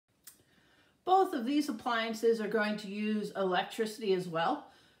both of these appliances are going to use electricity as well.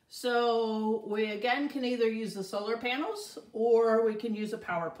 So we again can either use the solar panels or we can use a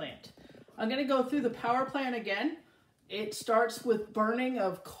power plant. I'm going to go through the power plant again. It starts with burning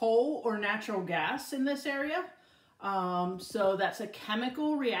of coal or natural gas in this area. So that's a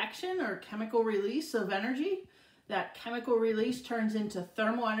chemical reaction or chemical release of energy. That chemical release turns into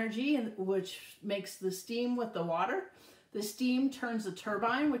thermal energy, which makes the steam with the water. The steam turns the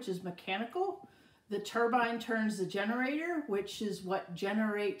turbine, which is mechanical. The turbine turns the generator, which is what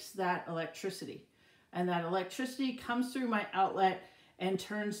generates that electricity. And that electricity comes through my outlet and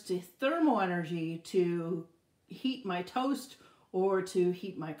turns to thermal energy to heat my toast or to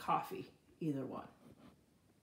heat my coffee, either one.